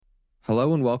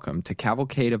Hello and welcome to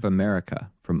Cavalcade of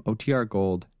America from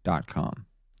OTRGold.com.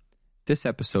 This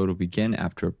episode will begin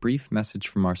after a brief message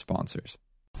from our sponsors.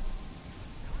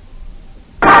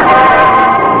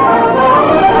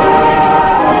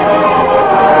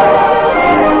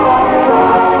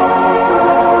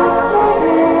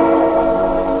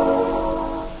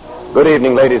 Good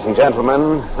evening, ladies and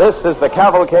gentlemen. This is the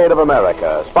Cavalcade of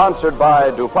America, sponsored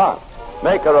by DuPont,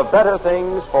 maker of better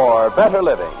things for better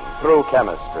living through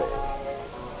chemistry.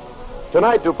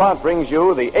 Tonight, DuPont brings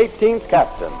you the 18th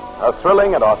Captain, a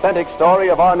thrilling and authentic story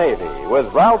of our Navy,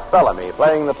 with Ralph Bellamy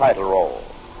playing the title role.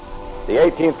 The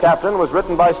 18th Captain was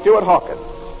written by Stuart Hawkins.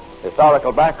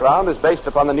 Historical background is based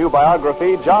upon the new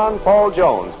biography, John Paul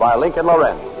Jones, by Lincoln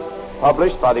Lorenz,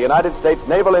 published by the United States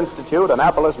Naval Institute,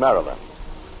 Annapolis, Maryland.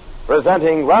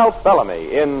 Presenting Ralph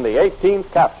Bellamy in the 18th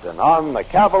Captain on the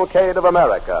Cavalcade of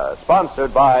America,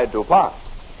 sponsored by DuPont.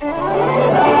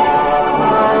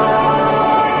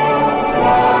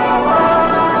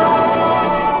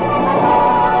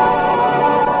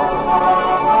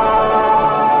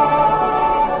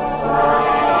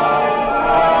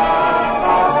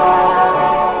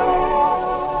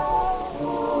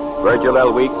 Virgil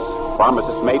L. Weeks,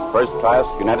 Pharmacist Mate, First Class,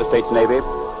 United States Navy,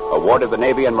 awarded the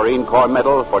Navy and Marine Corps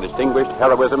Medal for distinguished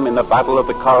heroism in the Battle of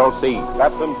the Coral Sea.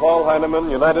 Captain Paul Heineman,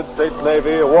 United States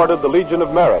Navy, awarded the Legion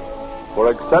of Merit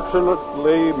for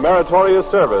exceptionally meritorious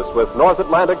service with North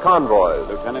Atlantic convoys.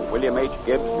 Lieutenant William H.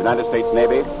 Gibbs, United States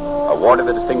Navy, awarded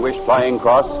the Distinguished Flying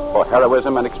Cross for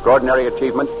heroism and extraordinary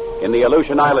achievement in the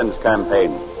Aleutian Islands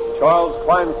campaign. Charles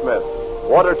Kleinsmith,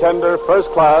 Water Tender, First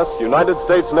Class, United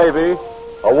States Navy,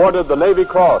 awarded the Navy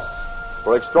Cross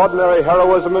for extraordinary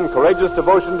heroism and courageous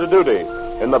devotion to duty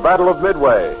in the Battle of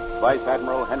Midway. Vice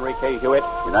Admiral Henry K. Hewitt,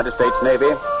 United States Navy,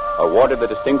 awarded the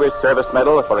Distinguished Service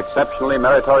Medal for exceptionally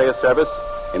meritorious service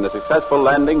in the successful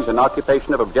landings and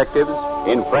occupation of objectives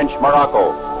in French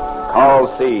Morocco.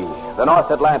 Coral Sea, the North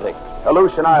Atlantic,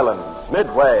 Aleutian Islands,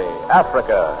 Midway,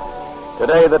 Africa.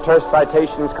 Today, the terse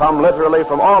citations come literally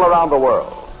from all around the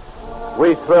world.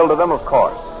 We thrill to them, of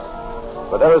course.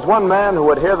 But there is one man who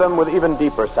would hear them with even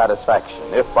deeper satisfaction,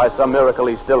 if by some miracle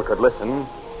he still could listen.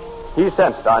 He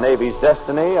sensed our Navy's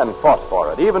destiny and fought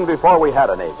for it, even before we had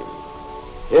a Navy.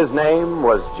 His name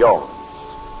was Jones.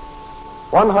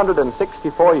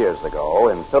 164 years ago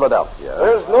in Philadelphia.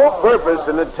 There's no purpose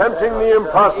in attempting the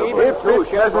impossible. If it's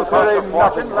necessary,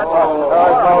 nothing.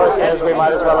 As says, we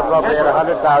might as well appropriate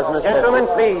 100,000. Gentlemen,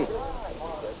 please.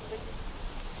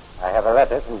 I have a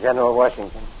letter from General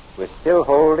Washington. We're still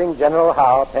holding General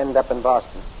Howe penned up in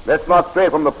Boston. Let's not stray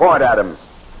from the point, Adams.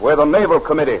 We're the Naval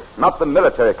Committee, not the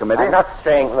Military Committee. I'm not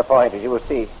straying from the point, as you will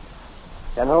see.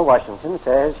 General Washington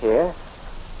says here,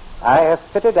 I have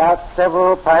fitted out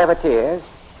several privateers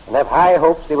and have high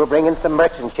hopes they will bring in some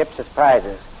merchant ships as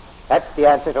prizes. That's the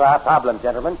answer to our problem,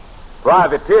 gentlemen.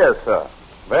 Privateers, sir.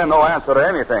 They're no answer to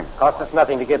anything. Costs us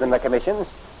nothing to give them the commissions.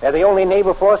 They're the only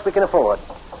naval force we can afford.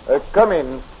 Come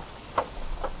in.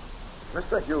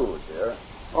 Mr. Hughes here.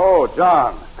 Oh,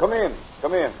 John. Come in.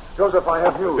 Joseph, I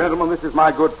have news. Gentlemen, this is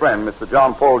my good friend, Mr.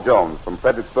 John Paul Jones from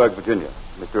Fredericksburg, Virginia.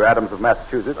 Mr. Adams of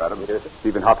Massachusetts. Adams.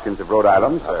 Stephen Hopkins of Rhode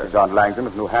Island. Sir. John Langdon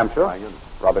of New Hampshire.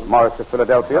 Robert Morris of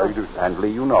Philadelphia. How do you do, sir? And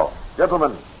Lee, you know.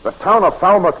 Gentlemen, the town of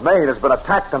Falmouth, Maine has been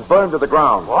attacked and burned to the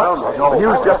ground. What? The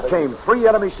news just came. 3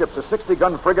 enemy ships, a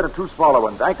 60-gun frigate and 2 smaller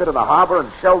ones, anchored in the harbor and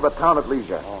shelled the town at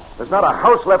leisure. There's not a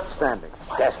house left standing.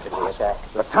 Dastardly attack.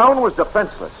 The town was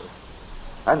defenseless.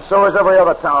 And so is every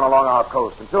other town along our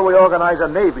coast, until we organize a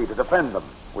navy to defend them.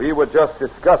 We were just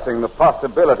discussing the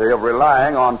possibility of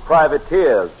relying on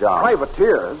privateers, John.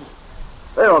 Privateers?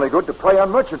 They're only good to prey on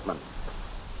merchantmen.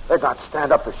 They can't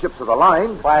stand up to ships of the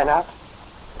line. Why not?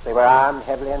 If they were armed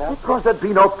heavily enough? Because there'd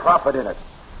be no profit in it.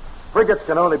 Frigates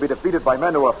can only be defeated by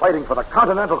men who are fighting for the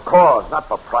continental cause, not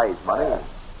for prize money.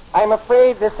 I'm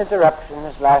afraid this interruption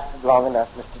has lasted long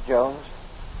enough, Mr. Jones.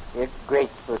 We're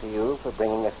grateful to you for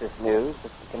bringing us this news, but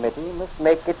the committee must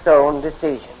make its own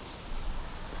decisions.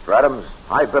 Mr. Adams,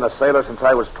 I've been a sailor since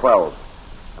I was 12,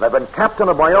 and I've been captain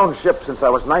of my own ship since I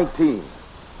was 19.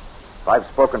 If I've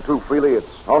spoken too freely,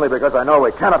 it's only because I know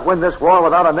we cannot win this war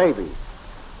without a navy.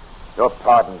 Your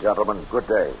pardon, gentlemen. Good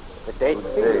day. Good day to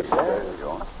you,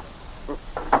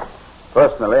 sir.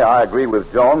 Personally, I agree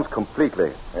with Jones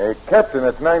completely. A captain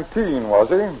at 19, was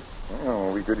he?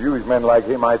 Oh, we could use men like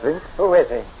him, I think. Who is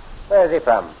he? Where is he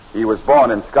from? He was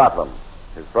born in Scotland.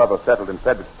 His brother settled in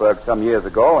Fredericksburg some years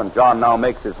ago, and John now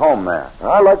makes his home there.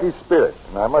 I like his spirit.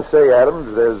 And I must say,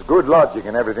 Adams, there's good logic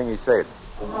in everything he said.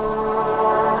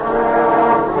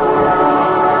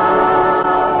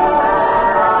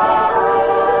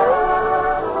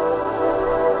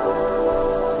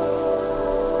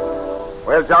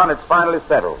 Well, John, it's finally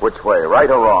settled. Which way, right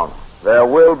or wrong? There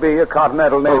will be a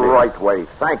Continental Navy. The right way,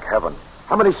 thank heaven.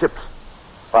 How many ships?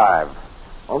 5.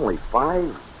 Only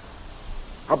 5?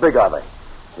 How big are they?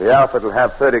 The Alfred will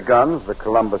have 30 guns, the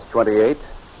Columbus 28,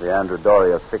 the Andrew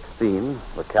Doria 16,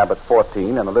 the Cabot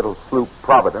 14, and the little sloop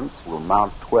Providence will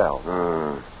mount 12.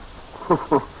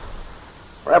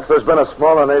 Perhaps there's been a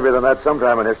smaller Navy than that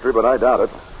sometime in history, but I doubt it.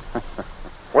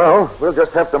 Well, we'll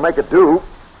just have to make it do.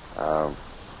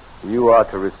 You are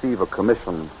to receive a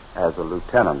commission as a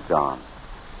lieutenant, John.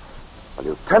 A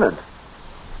lieutenant?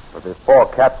 But the 4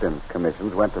 captain's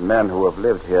commissions went to men who have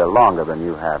lived here longer than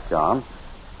you have, John.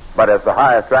 But as the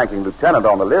highest-ranking lieutenant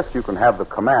on the list, you can have the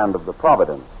command of the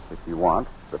Providence, if you want.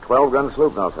 The 12-gun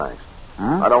sloop? No, thanks.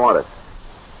 I don't want it.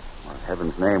 Well, in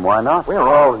heaven's name, why not? We're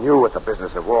all new at the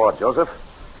business of war, Joseph.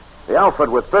 The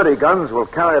Alfred with 30 guns will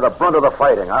carry the brunt of the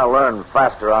fighting. I'll learn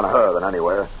faster on her than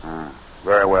anywhere.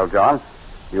 Very well, John.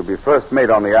 You'll be first mate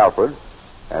on the Alfred,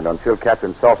 and until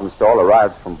Captain Saltonstall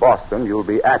arrives from Boston, you'll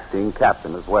be acting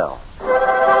captain as well.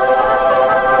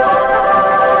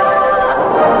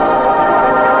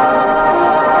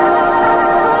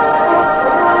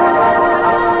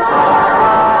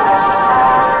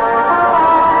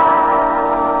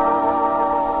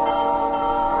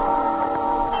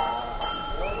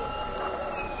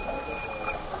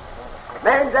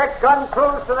 Main deck gun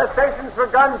crews to the stations for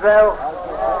gun drill.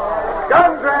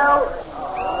 Gun drill!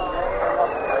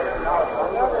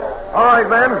 All right,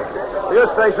 men. To your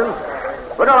stations.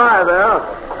 Look alive there.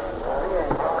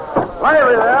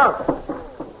 Lively there.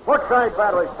 Port side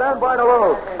battery. Stand by to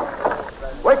load.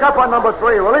 Wake up on number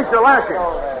 3. Release your lashing.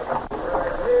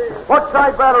 Port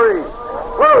side battery.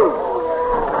 Load.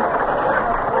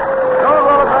 Don't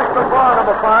roll it back to the bar,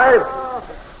 number 5.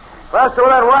 Faster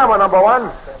with that rammer, number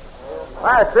 1.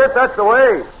 That's it. That's the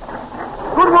way.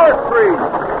 Good work, 3.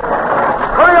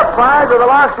 Hurry up, 5, to the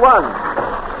last one.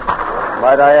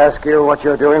 Might I ask you what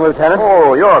you're doing, Lieutenant?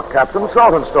 Oh, you're Captain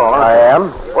Saltonstall, I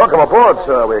am. Welcome aboard,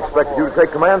 sir. We expected you to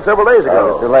take command several days I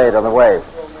ago. was delayed on the way.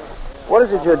 What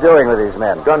is it you're doing with these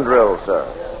men? Gun drill, sir.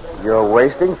 You're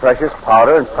wasting precious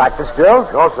powder in practice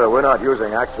drills? No, sir, we're not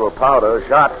using actual powder,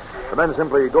 shot. The men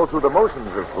simply go through the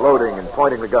motions of loading and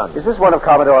pointing the gun. Is this one of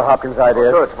Commodore Hopkins'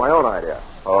 ideas? Sure, it's my own idea.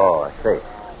 Oh, I see.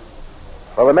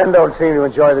 Well, the men don't seem to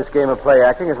enjoy this game of play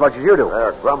acting as much as you do.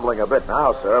 They're grumbling a bit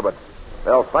now, sir, but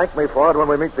they'll thank me for it when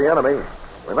we meet the enemy.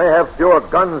 We may have fewer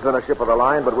guns than a ship of the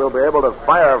line, but we'll be able to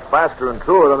fire faster and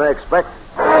truer than they expect.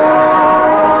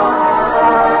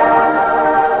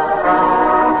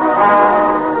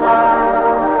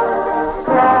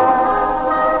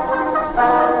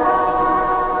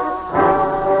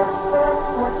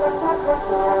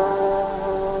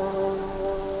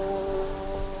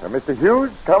 Mr.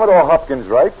 Hughes, Commodore Hopkins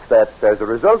writes that as a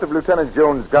result of Lieutenant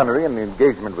Jones' gunnery in the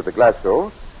engagement with the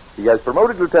Glasgow, he has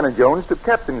promoted Lieutenant Jones to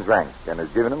captain's rank and has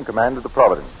given him command of the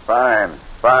Providence. Fine.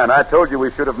 I told you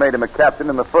we should have made him a captain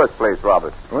in the first place,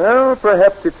 Robert. Well,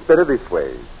 perhaps it's better this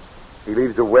way. He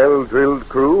leaves a well-drilled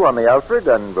crew on the Alfred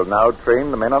and will now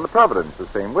train the men on the Providence the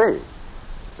same way.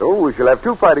 So we shall have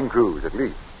 2 fighting crews at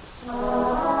least.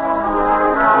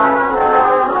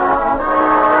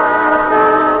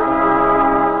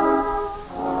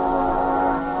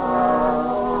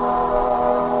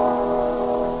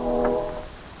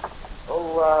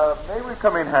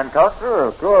 Come in, Hancock. Sure,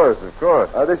 of course.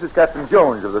 This is Captain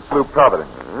Jones of the sloop Providence.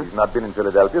 He's not been in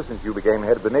Philadelphia since you became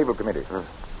head of the Naval Committee.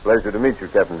 Pleasure to meet you,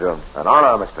 Captain Jones. An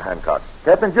honor, Mr. Hancock.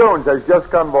 Captain Jones has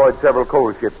just convoyed several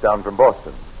coal ships down from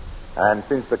Boston. And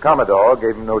since the Commodore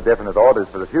gave him no definite orders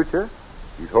for the future,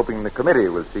 he's hoping the committee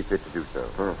will see fit to do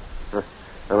so.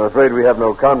 I'm afraid we have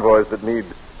no convoys that need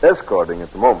escorting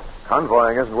at the moment.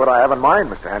 Convoying isn't what I have in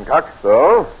mind, Mr. Hancock.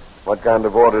 So? What kind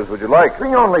of orders would you like?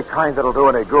 The only kind that'll do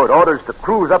any good. Orders to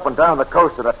cruise up and down the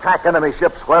coast and attack enemy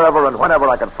ships wherever and whenever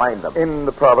I can find them. In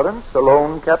the Providence,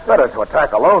 alone, Captain? Better to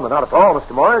attack alone than not at all,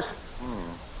 Mr. Morris.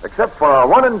 Except for our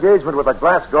one engagement with the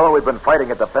Glasgow, we've been fighting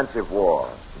a defensive war.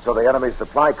 So the enemy's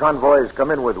supply convoys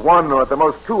come in with 1 or at the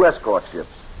most 2 escort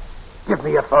ships. Give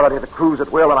me authority to cruise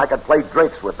at will, and I can play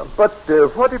drakes with them. But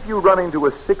what if you run into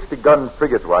a 60-gun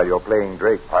frigate while you're playing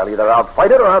drake? I'll either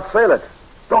outfight it or outsail it.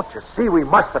 Don't you see? We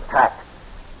must attack.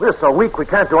 We're so weak we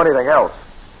can't do anything else.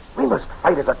 We must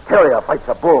fight as a terrier fights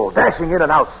a bull, dashing in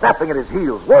and out, snapping at his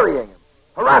heels, worrying him,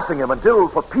 harassing him until,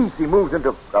 for peace, he moves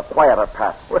into a quieter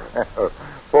path.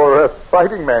 For a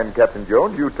fighting man, Captain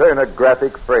Jones, you turn a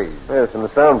graphic phrase. Yes, and a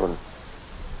sound one.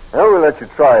 Well, we'll let you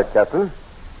try it, Captain.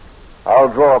 I'll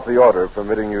draw up the order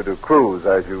permitting you to cruise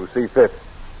as you see fit.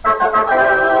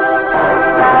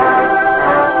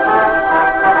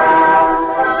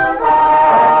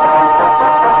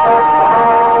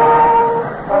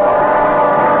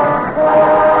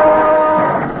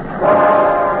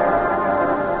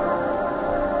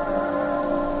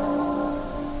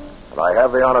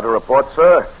 report,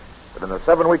 sir, that in the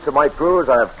 7 weeks of my cruise,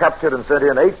 I have captured and sent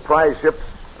in 8 prize ships,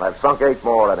 and I've sunk 8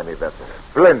 more enemy vessels.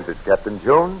 Splendid, Captain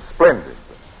Jones. Splendid.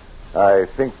 I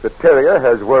think the terrier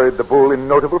has worried the bull in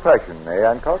notable fashion, eh,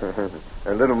 Hancock?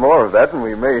 A little more of that, and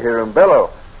we may hear him bellow.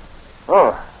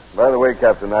 Oh, by the way,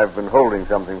 Captain, I've been holding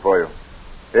something for you.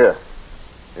 Here.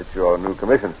 It's your new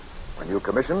commission. A new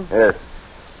commission? Yes.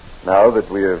 Now that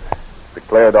we have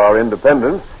declared our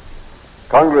independence,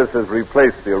 Congress has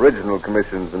replaced the original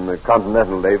commissions in the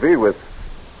Continental Navy with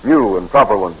new and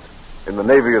proper ones in the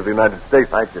Navy of the United States.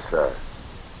 Thank you, sir.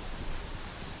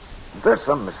 There's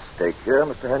some mistake here,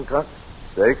 Mr. Hancock.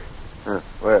 Mistake?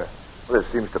 Where? This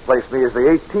seems to place me as the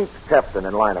 18th captain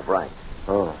in line of rank.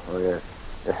 Oh, yes.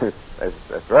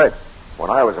 That's right. When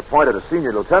I was appointed a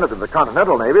senior lieutenant in the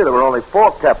Continental Navy, there were only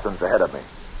 4 captains ahead of me.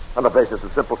 On the basis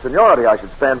of simple seniority, I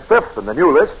should stand 5th in the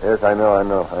new list. Yes, I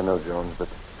know, Jones, but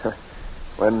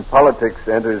when politics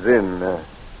enters in,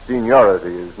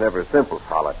 seniority is never simple.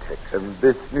 Politics. And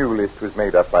this new list was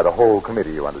made up by the whole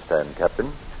committee, you understand,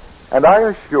 Captain. And I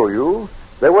assure you,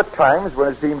 there were times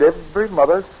when it seemed every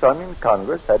mother's son in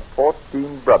Congress had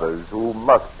 14 brothers who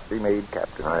must be made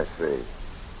captain. I see.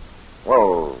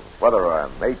 Well, whether I'm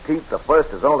 18th or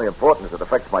 1st is only important as it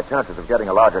affects my chances of getting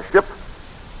a larger ship.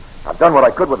 I've done what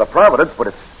I could with the Providence, but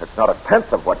it's not a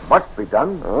tenth of what must be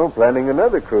done. Oh, planning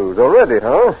another cruise already,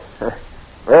 huh?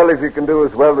 Well, if you can do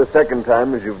as well the second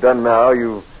time as you've done now,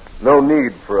 you've no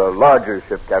need for a larger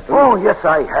ship, Captain. Oh, yes,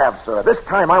 I have, sir. This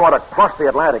time I want to cross the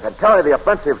Atlantic and carry the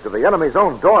offensive to the enemy's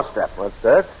own doorstep. What's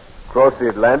that? Cross the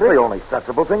Atlantic? The only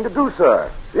sensible thing to do,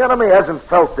 sir. The enemy hasn't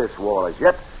felt this war as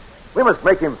yet. We must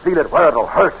make him feel it where it'll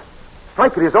hurt.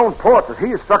 Strike at his own ports as he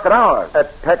has struck at ours.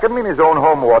 Attack him in his own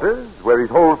home waters, where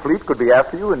his whole fleet could be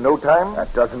after you in no time?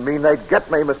 That doesn't mean they'd get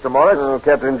me, Mr. Morris. Oh,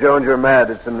 Captain Jones, you're mad.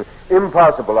 It's an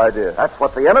impossible idea. That's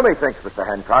what the enemy thinks, Mr.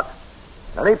 Hancock.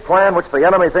 Any plan which the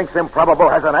enemy thinks improbable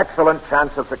has an excellent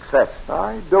chance of success.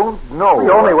 I don't know.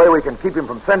 The only way we can keep him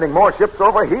from sending more ships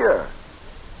over here.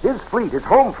 His fleet, his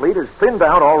home fleet, is thinned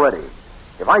down already.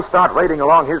 If I start raiding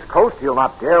along his coast, he'll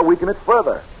not dare weaken it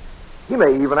further. He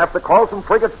may even have to call some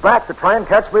frigates back to try and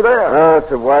catch me there. Oh,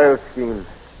 it's a wild scheme.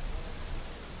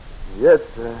 Yes,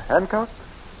 Hancock,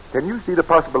 can you see the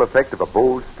possible effect of a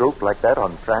bold stroke like that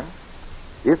on France?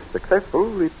 If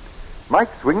successful, it might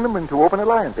swing them into open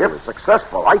alliance. If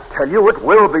successful, I tell you it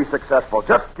will be successful.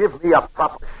 Just give me a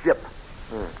proper ship.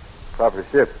 Proper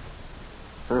ship.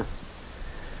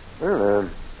 Well,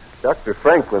 Dr.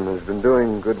 Franklin has been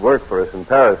doing good work for us in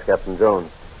Paris, Captain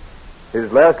Jones. His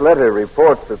last letter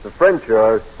reports that the French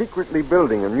are secretly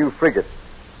building a new frigate,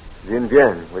 the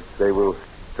Indienne, which they will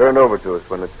turn over to us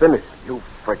when it's finished. New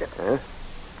frigate, eh?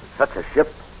 Such a ship,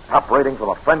 operating from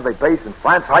a friendly base in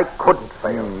France, I couldn't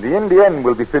fail. The Indienne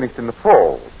will be finished in the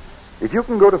fall. If you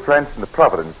can go to France in the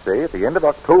Providence, say, at the end of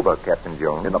October, Captain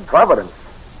Jones. In the Providence?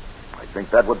 I think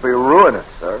that would be ruinous,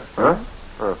 sir. Huh?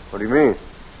 What do you mean?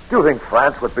 Do you think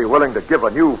France would be willing to give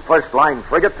a new first-line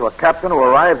frigate to a captain who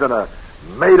arrives in a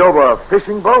made-over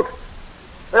fishing boat?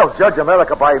 They'll judge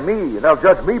America by me, and they'll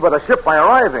judge me by the ship I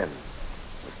arrive in.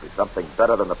 Must be something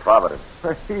better than the Providence.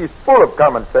 He's full of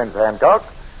common sense, Hancock.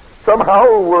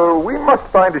 Somehow, we must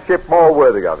find a ship more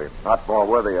worthy of him. Not more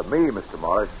worthy of me, Mr.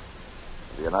 Morris.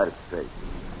 The United States.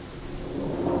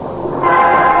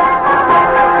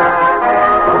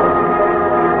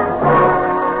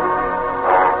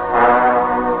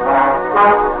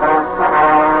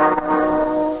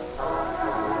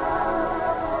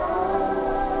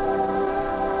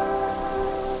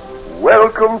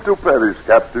 Welcome to Paris,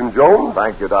 Captain Jones.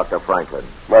 Thank you, Dr. Franklin.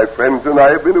 My friends and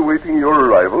I have been awaiting your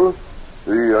arrival.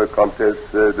 The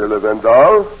Comtesse de la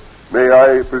Vendale. May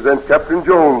I present Captain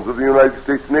Jones of the United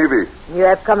States Navy? You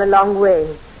have come a long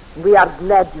way. We are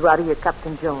glad you are here,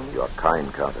 Captain Jones. You're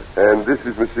kind, Countess. And this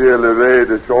is Monsieur Leray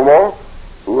de Chaumont,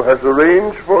 who has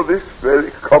arranged for this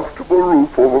very comfortable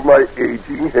roof over my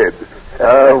aging head.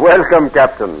 Welcome,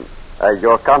 Captain.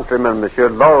 Your countryman, Monsieur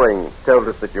Loring, told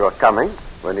us that you were coming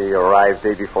when he arrived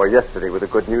day before yesterday with the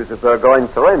good news that they're going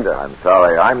to surrender. I'm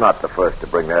sorry, I'm not the first to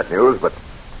bring that news, but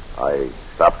I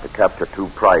stopped to capture 2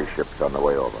 prize ships on the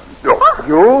way over. No.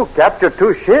 You captured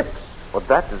 2 ships? Well,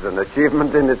 that is an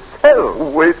achievement in itself.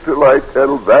 Wait till I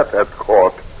tell that at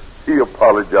court. He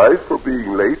apologized for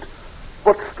being late,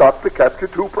 but stopped to capture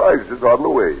 2 prizes on the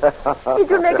way. Did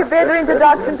you make a better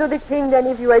introduction to the king than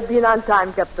if you had been on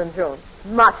time, Captain Jones?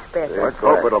 Much better. Let's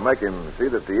hope it'll make him see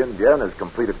that the Indienne is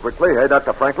completed quickly. Hey,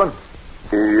 Dr. Franklin?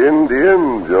 The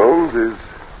Indian, Jones, is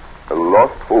a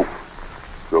lost hope,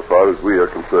 so far as we are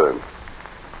concerned.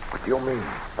 What do you mean?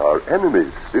 Our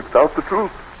enemies sift out the truth.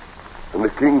 And the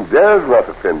king dares not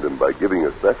offend him by giving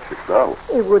us that ship now.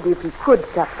 He would if he could,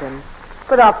 Captain.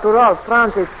 But after all,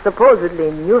 France is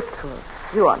supposedly neutral.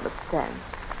 You understand.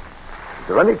 Is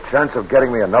there any chance of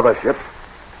getting me another ship?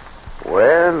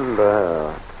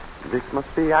 Well, this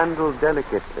must be handled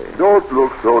delicately. Don't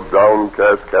look so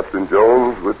downcast, Captain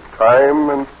Jones. With time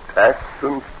and tact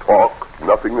and talk,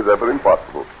 nothing is ever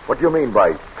impossible. What do you mean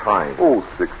by time? Oh,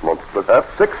 6 months, perhaps.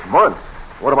 6 months?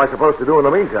 What am I supposed to do in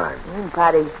the meantime?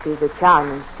 Paris is a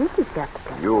charming city,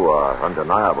 Captain. You are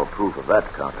undeniable proof of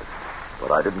that, Countess. But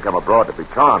I didn't come abroad to be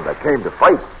charmed. I came to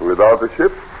fight. Without a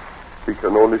ship, we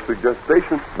can only suggest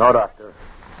patience. No, Doctor.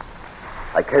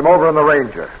 I came over in the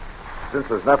Ranger. Since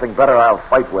there's nothing better, I'll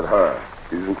fight with her.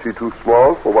 Isn't she too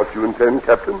small for what you intend,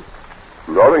 Captain?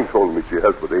 Loring told me she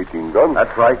has but 18 guns.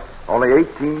 That's right. Only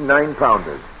 18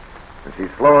 9-pounders. And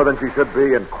she's slower than she should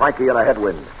be and cranky in a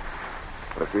headwind.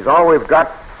 But if she's all we've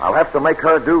got, I'll have to make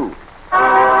her do.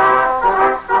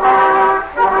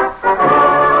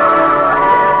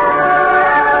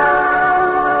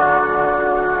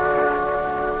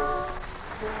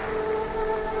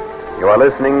 You are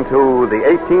listening to The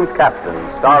 18th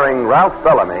Captain, starring Ralph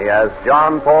Bellamy as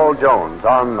John Paul Jones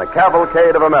on The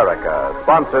Cavalcade of America,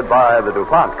 sponsored by the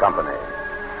DuPont Company.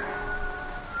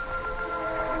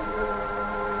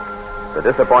 The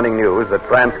disappointing news that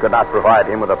France could not provide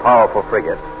him with a powerful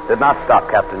frigate did not stop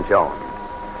Captain Jones.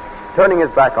 Turning his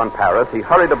back on Paris, he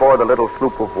hurried aboard the little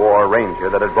sloop of war Ranger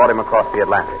that had brought him across the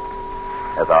Atlantic.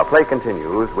 As our play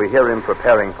continues, we hear him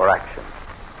preparing for action.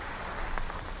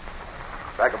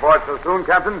 Back aboard so soon,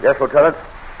 Captain? Yes, Lieutenant.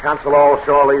 Cancel all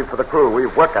shore leave for the crew.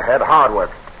 We've work ahead, hard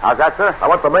work. How's that, sir? I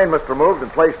want the mainmast removed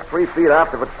and placed 3 feet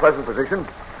aft of its present position.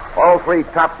 All 3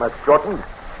 topmasts shortened.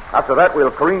 After that,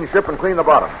 we'll careen ship and clean the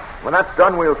bottom. When that's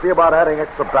done, we'll see about adding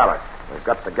extra ballast. We've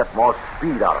got to get more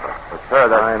speed out of it. But, sir,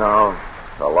 that... I know.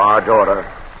 It's a large order.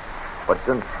 But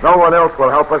since no one else will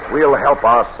help us, we'll help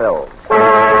ourselves.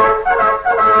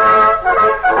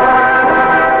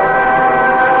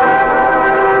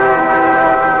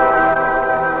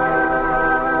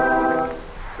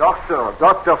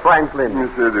 Dr. Franklin.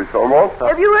 Monsieur Deschamps?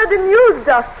 Have you heard the news,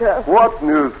 Doctor? What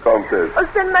news, Comtesse? Oh,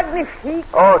 c'est magnifique.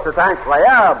 Oh, c'est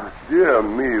incroyable. Dear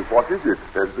me, what is it?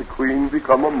 Has the Queen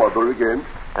become a mother again?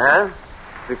 Huh?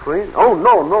 The Queen? Oh,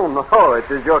 no. It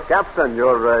is your captain,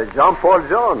 your Jean-Paul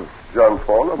Jones.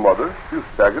 Jean-Paul, a mother? You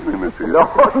stagger me, monsieur. No,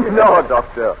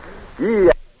 Doctor.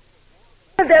 He...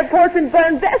 Their ports and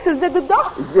burned vessels at the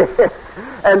dock. Yes.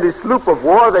 And the sloop of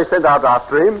war they sent out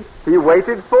after him, he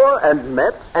waited for and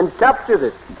met and captured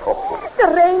it. The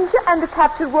Ranger and the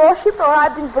captured warship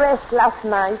arrived in Brest last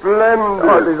night. Splendid.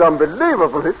 Oh, it is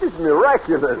unbelievable. It is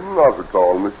miraculous. Not at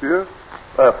all, monsieur.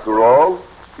 After all,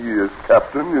 he is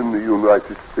captain in the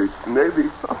United States Navy.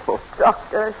 Oh,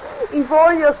 Doctor, if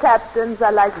all your captains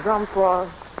are like Jean-Paul,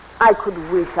 I could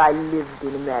wish I lived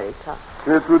in America.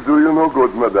 It would do you no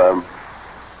good, madame.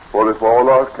 For if all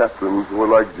our captains were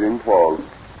like Jean-Paul,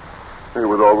 they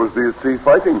would always be at sea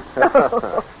fighting.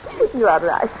 You are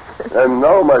right. And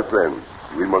now, my friends,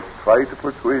 we must try to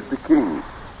persuade the king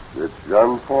that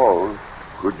Jean-Paul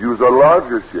could use a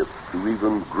larger ship to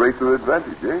even greater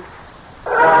advantage, eh?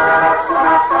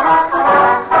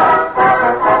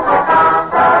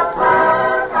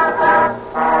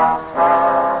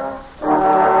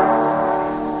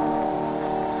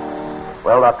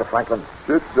 Well, Dr. Franklin?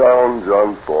 Sit down,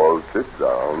 Jean-Paul, sit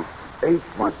down. 8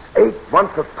 months. 8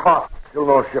 months of talk. Still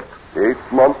no ship.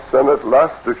 8 months and at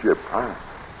last a ship.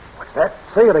 What's that?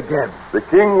 Say it again. The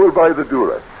king will buy the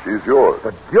Duras. She's yours.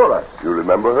 The Duras? You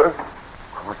remember her?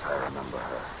 Of course I remember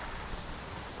her.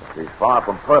 But she's far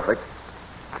from perfect.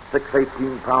 6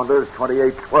 18-pounders,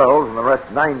 28 12s, and the rest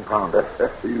 9-pounders.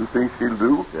 You think she'll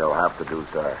do? She'll have to do,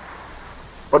 sir.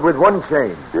 But with one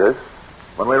change. Yes?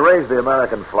 When we raise the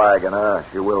American flag in her,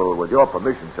 she will, with your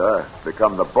permission, sir,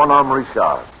 become the Bonhomme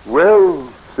Richard.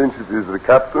 Well, since it is the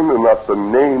captain and not the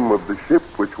name of the ship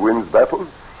which wins battles,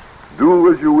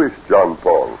 do as you wish, John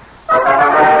Paul.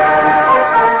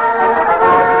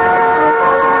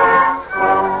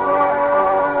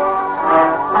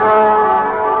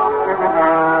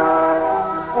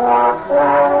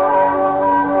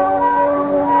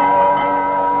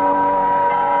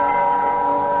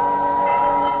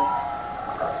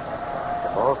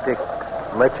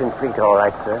 Merchant fleet, all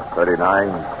right, sir.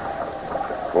 39,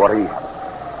 40,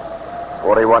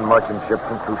 41 merchant ships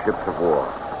and 2 ships of war.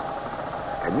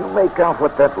 Can you make out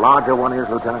what that larger one is,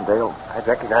 Lieutenant Dale? I'd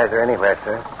recognize her anywhere,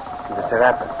 sir. She's a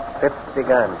Serapis. 50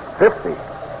 guns. 50?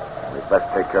 We'd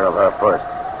best take care of her first.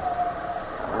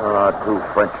 Our 2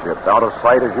 French ships, out of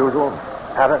sight as usual?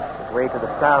 Paris is way to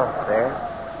the south there.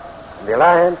 And the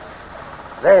Alliance,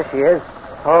 there she is.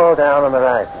 Hold down on the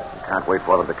right. We can't wait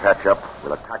for them to catch up.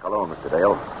 We'll attack alone, Mr.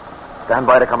 Dale. Stand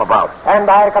by to come about. Stand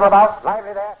by to come about.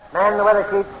 Lively there. Man the weather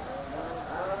sheet.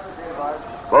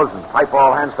 Bosun, pipe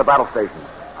all hands to battle stations.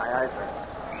 Aye, aye, sir.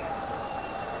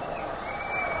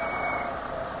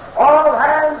 All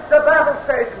hands to battle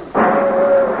stations.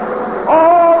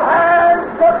 All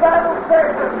hands to battle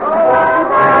stations.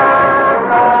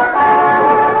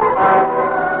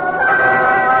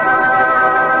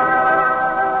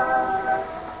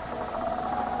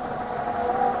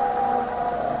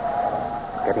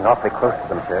 Getting awfully close to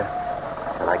them, sir.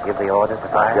 Shall I give the order to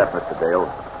fire? Not yet, Mr. Dale.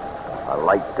 Our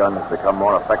light guns become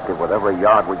more effective with every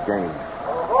yard we gain.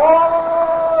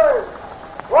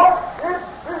 What ship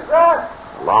is that?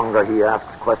 The longer he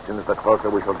asks questions, the closer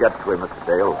we shall get to him, Mr.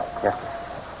 Dale. Yes, sir.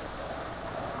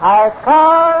 I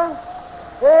can't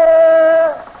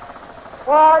hear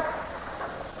what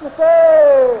you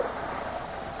say.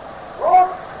 What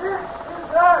ship is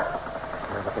that?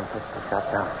 We're looking pistol shot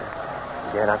down, sir.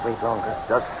 We dare not wait longer.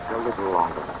 Just a little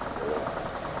longer, Mr. Dale.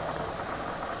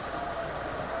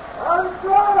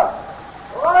 Answer!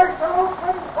 Right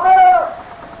open fire!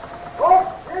 What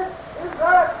ship is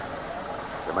that?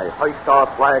 You may hoist our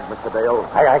flag, Mr. Dale.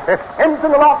 Aye, aye, sir. Into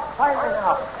the lock. Fire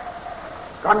now.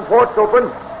 Gun ports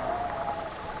open.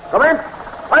 Commence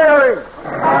firing.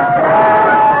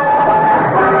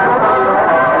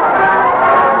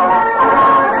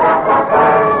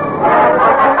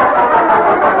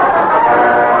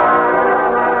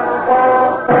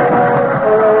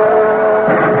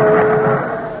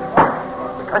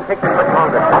 We can't take this much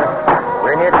longer, sir.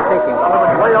 We're near the sinking.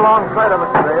 Way alongside of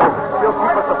Mr. Dale. She'll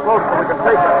keep us afloat so we can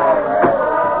take her.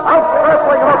 Out,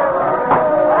 grappling hook.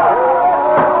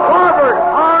 Forward,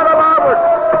 hard alarward.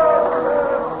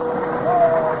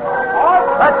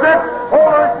 That's it.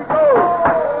 Hold her as she goes.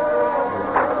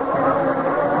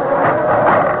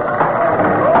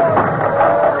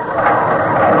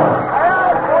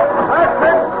 That's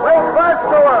it. Make fast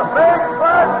to her. Make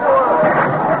fast to her.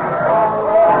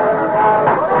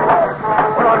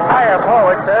 We're on fire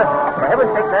forward, sir. For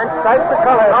heaven's sake, man, strike the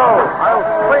color. No, I'll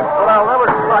swing, but I'll never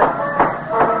strike.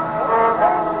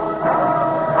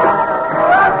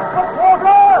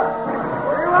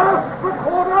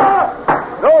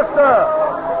 No, sir.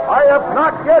 I have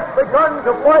not yet begun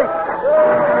to fight.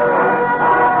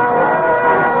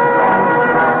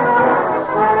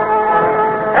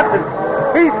 Captain,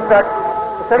 he's stuck.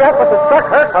 The Serapis has struck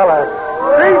her color.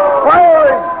 Cease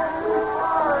firing!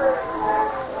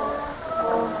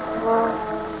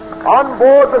 On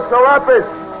board the Serapis.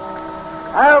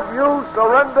 Have you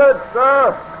surrendered,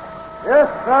 sir? Yes,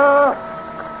 sir.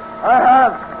 I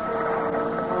have.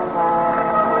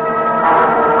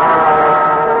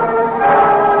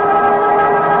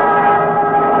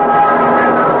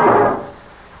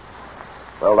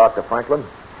 Well, Dr. Franklin?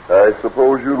 I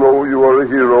suppose you know you are a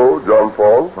hero, John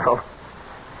Paul. Well,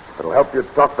 if it'll help you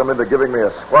talk them into giving me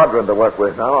a squadron to work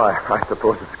with now, I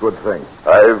suppose it's a good thing.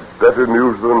 I've better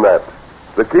news than that.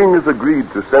 The king has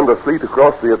agreed to send a fleet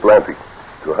across the Atlantic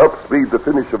to help speed the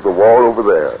finish of the war over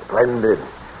there. Splendid.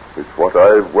 It's what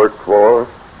I've worked for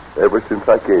ever since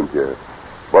I came here.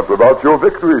 But without your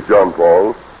victories, John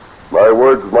Paul, my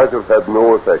words might have had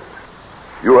no effect.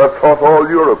 You have taught all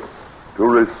Europe to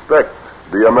respect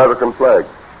the American flag.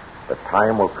 The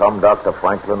time will come, Dr.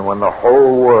 Franklin, when the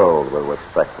whole world will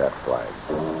respect that flag.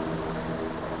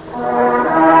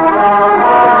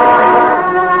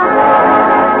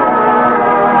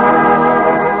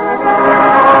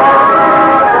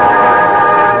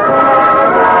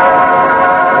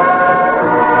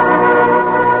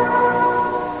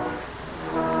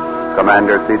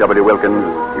 Commander C.W. Wilkins,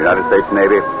 United States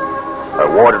Navy,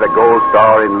 awarded a Gold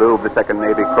Star in lieu of the Second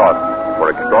Navy Cross for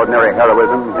extraordinary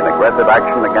heroism in aggressive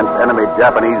action against enemy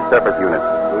Japanese surface units.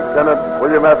 Lieutenant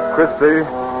William F. Christie,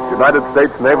 United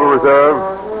States Naval Reserve,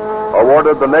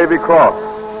 awarded the Navy Cross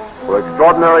for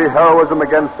extraordinary heroism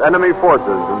against enemy forces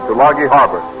in Tulagi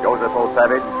Harbor. Joseph O.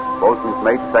 Savage, boatswain's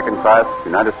mate, second class,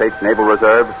 United States Naval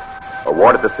Reserve,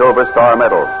 awarded the Silver Star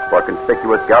Medal for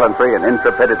conspicuous gallantry and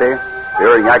intrepidity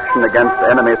during action against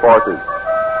enemy forces.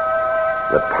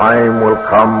 The time will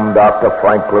come, Dr.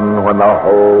 Franklin, when the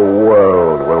whole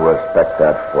world will respect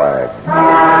that flag.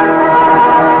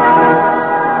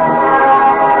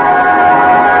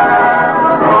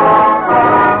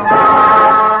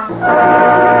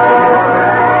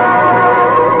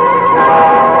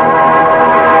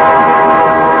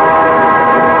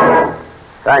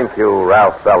 Thank you,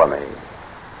 Ralph Bellamy.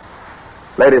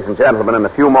 Ladies and gentlemen, in a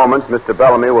few moments, Mr.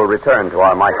 Bellamy will return to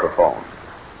our microphone.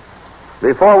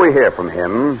 Before we hear from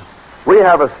him, we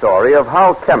have a story of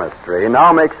how chemistry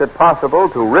now makes it possible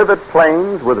to rivet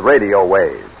planes with radio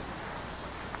waves.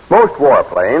 Most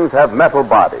warplanes have metal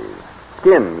bodies,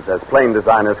 skins, as plane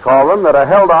designers call them, that are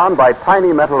held on by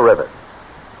tiny metal rivets.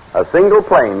 A single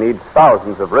plane needs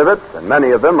thousands of rivets, and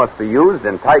many of them must be used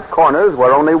in tight corners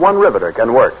where only one riveter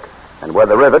can work, and where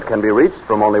the rivet can be reached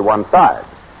from only one side.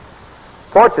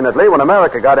 Fortunately, when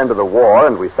America got into the war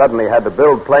and we suddenly had to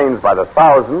build planes by the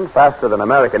thousand faster than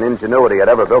American ingenuity had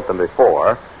ever built them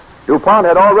before, DuPont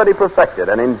had already perfected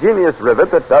an ingenious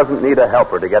rivet that doesn't need a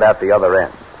helper to get at the other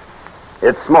end.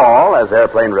 It's small, as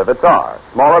airplane rivets are,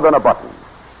 smaller than a button.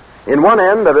 In one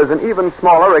end, there is an even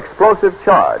smaller explosive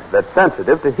charge that's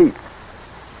sensitive to heat.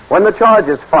 When the charge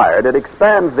is fired, it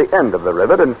expands the end of the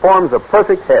rivet and forms a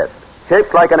perfect head,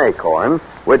 shaped like an acorn,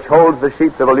 which holds the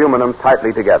sheets of aluminum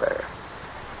tightly together.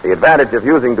 The advantage of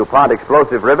using DuPont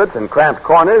explosive rivets in cramped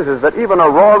corners is that even a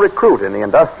raw recruit in the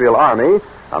industrial army,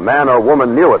 a man or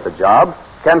woman new at the job,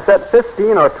 can set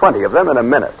 15 or 20 of them in a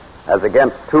minute, as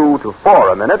against 2 to 4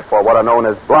 a minute for what are known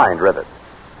as blind rivets.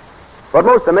 But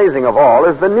most amazing of all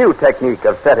is the new technique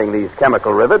of setting these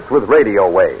chemical rivets with radio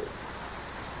waves.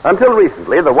 Until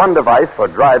recently, the one device for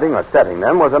driving or setting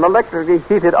them was an electrically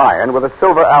heated iron with a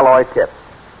silver alloy tip.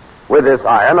 With this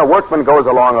iron, a workman goes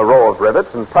along a row of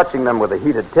rivets and, touching them with a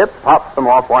heated tip, pops them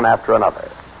off one after another.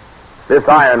 This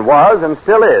iron was and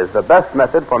still is the best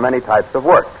method for many types of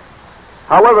work.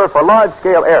 However, for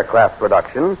large-scale aircraft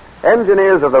production,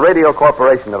 engineers of the Radio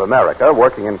Corporation of America,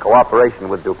 working in cooperation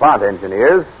with DuPont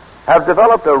engineers, have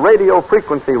developed a radio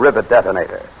frequency rivet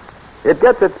detonator. It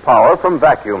gets its power from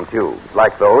vacuum tubes,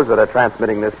 like those that are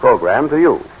transmitting this program to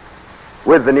you.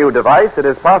 With the new device, it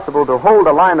is possible to hold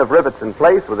a line of rivets in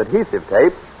place with adhesive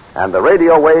tape, and the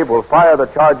radio wave will fire the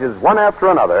charges one after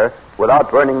another without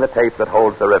burning the tape that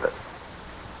holds the rivets.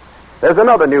 There's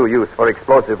another new use for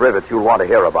explosive rivets you'll want to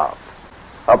hear about.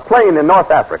 A plane in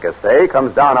North Africa, say,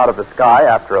 comes down out of the sky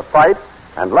after a fight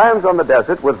and lands on the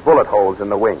desert with bullet holes in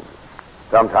the wings.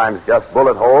 Sometimes just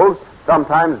bullet holes,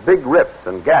 sometimes big rips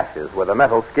and gashes where the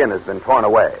metal skin has been torn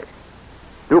away.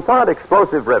 DuPont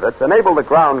explosive rivets enable the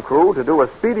ground crew to do a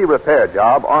speedy repair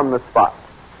job on the spot.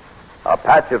 A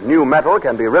patch of new metal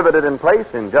can be riveted in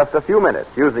place in just a few minutes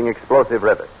using explosive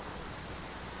rivets.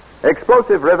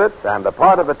 Explosive rivets and a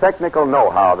part of the technical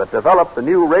know-how that developed the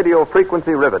new radio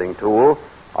frequency riveting tool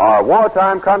are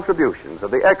wartime contributions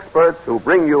of the experts who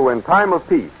bring you in time of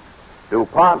peace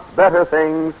DuPont better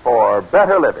things for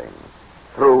better living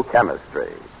through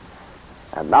chemistry.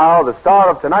 And now the star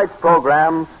of tonight's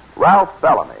program, Ralph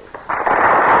Bellamy.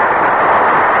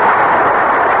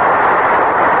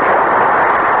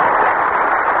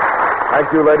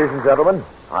 Thank you, ladies and gentlemen.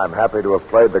 I'm happy to have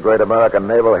played the great American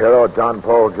naval hero John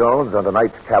Paul Jones on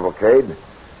tonight's cavalcade.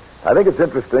 I think it's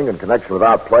interesting in connection with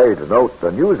our play to note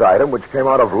the news item which came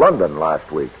out of London last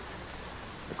week.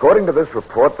 According to this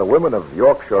report, the women of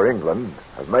Yorkshire, England,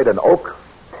 have made an oak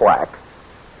plaque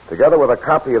together with a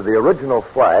copy of the original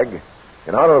flag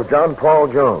in honor of John Paul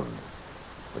Jones,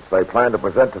 which they plan to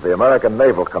present to the American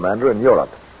naval commander in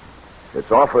Europe.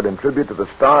 It's offered in tribute to the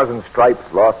Stars and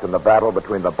Stripes lost in the battle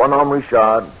between the Bonhomme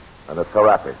Richard and the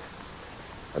Serapis.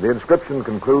 And the inscription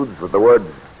concludes with the words,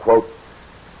 quote,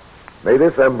 "May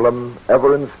this emblem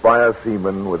ever inspire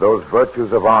seamen with those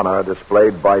virtues of honor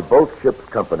displayed by both ship's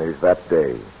companies that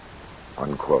day,"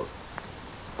 unquote.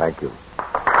 Thank you.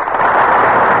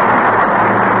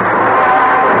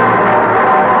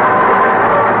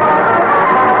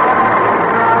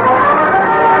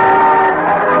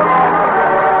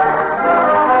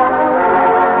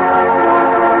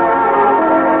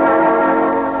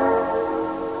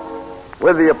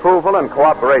 With the approval and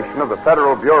cooperation of the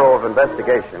Federal Bureau of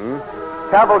Investigation,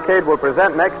 Cavalcade will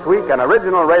present next week an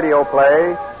original radio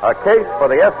play, A Case for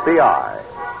the FBI.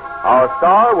 Our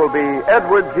star will be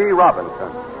Edward G.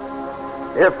 Robinson.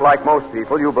 If, like most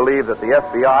people, you believe that the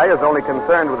FBI is only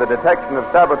concerned with the detection of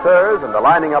saboteurs and the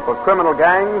lining up of criminal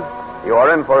gangs, you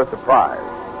are in for a surprise.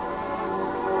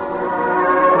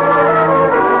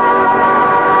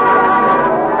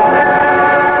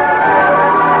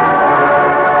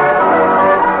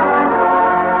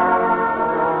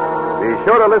 Be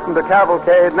sure to listen to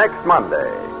Cavalcade next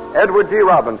Monday. Edward G.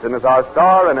 Robinson is our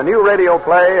star in a new radio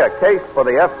play, A Case for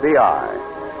the FBI.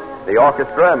 The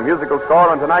orchestra and musical score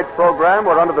on tonight's program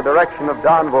were under the direction of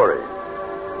Don Voorhees.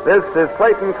 This is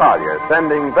Clayton Collier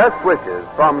sending best wishes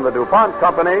from the DuPont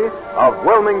Company of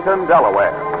Wilmington,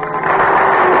 Delaware.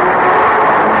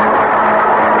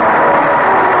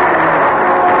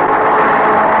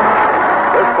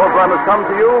 This program has come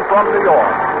to you from New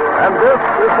York, and this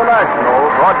is the National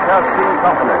Broadcasting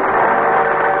Company.